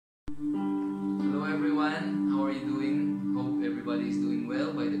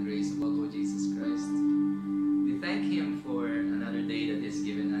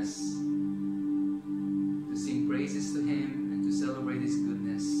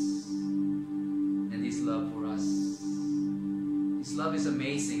love is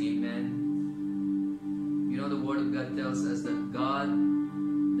amazing, amen. You know, the Word of God tells us that God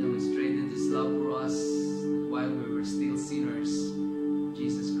demonstrated His love for us while we were still sinners.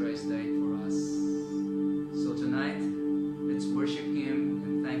 Jesus Christ died for us. So tonight, let's worship Him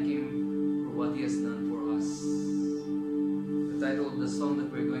and thank Him for what He has done for us. The title of the song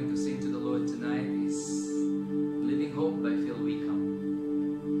that we're going to sing to the Lord tonight is Living Hope by Wickham.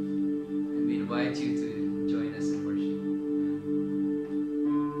 And we invite you to join us in worship.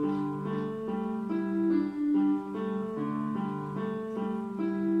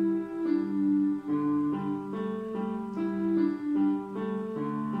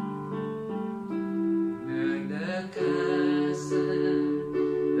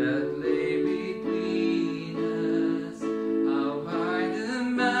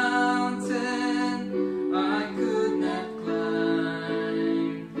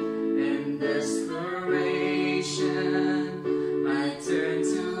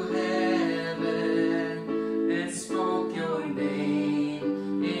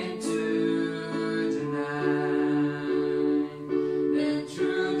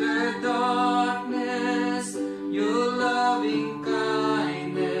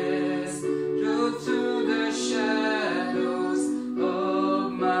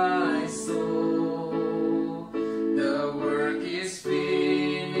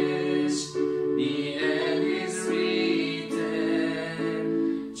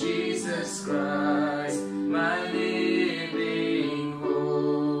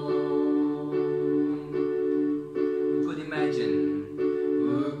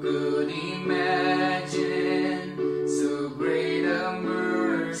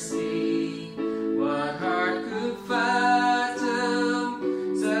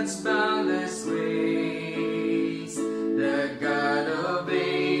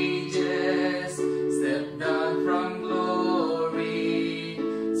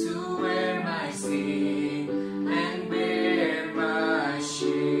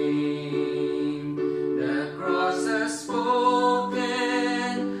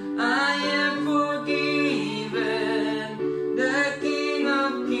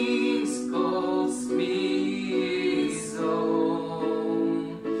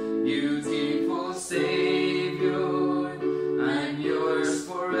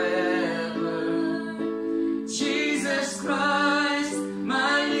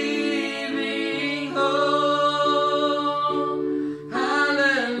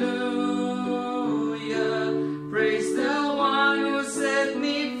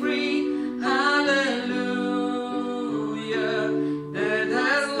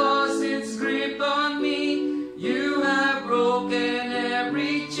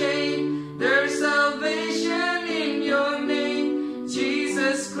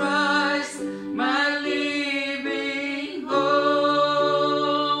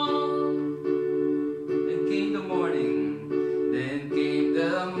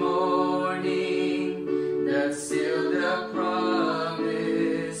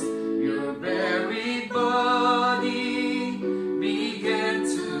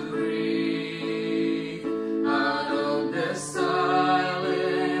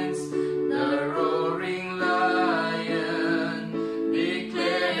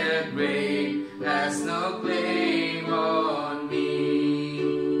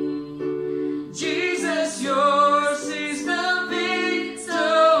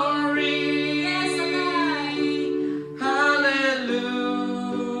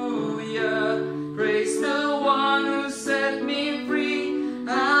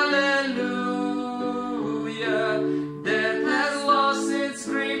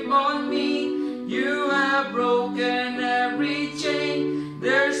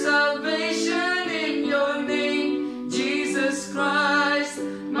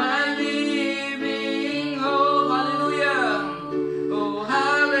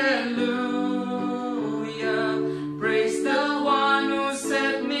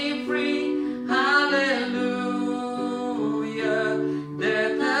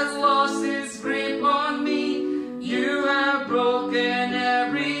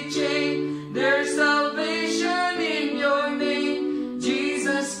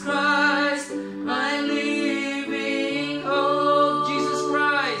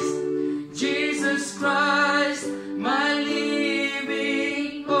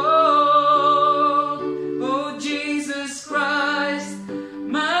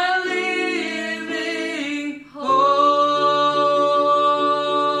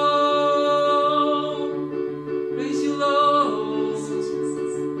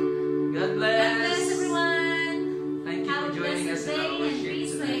 God bless everyone. Joining us in our worship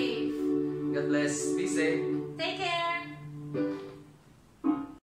tonight. God bless. Be safe. Take care.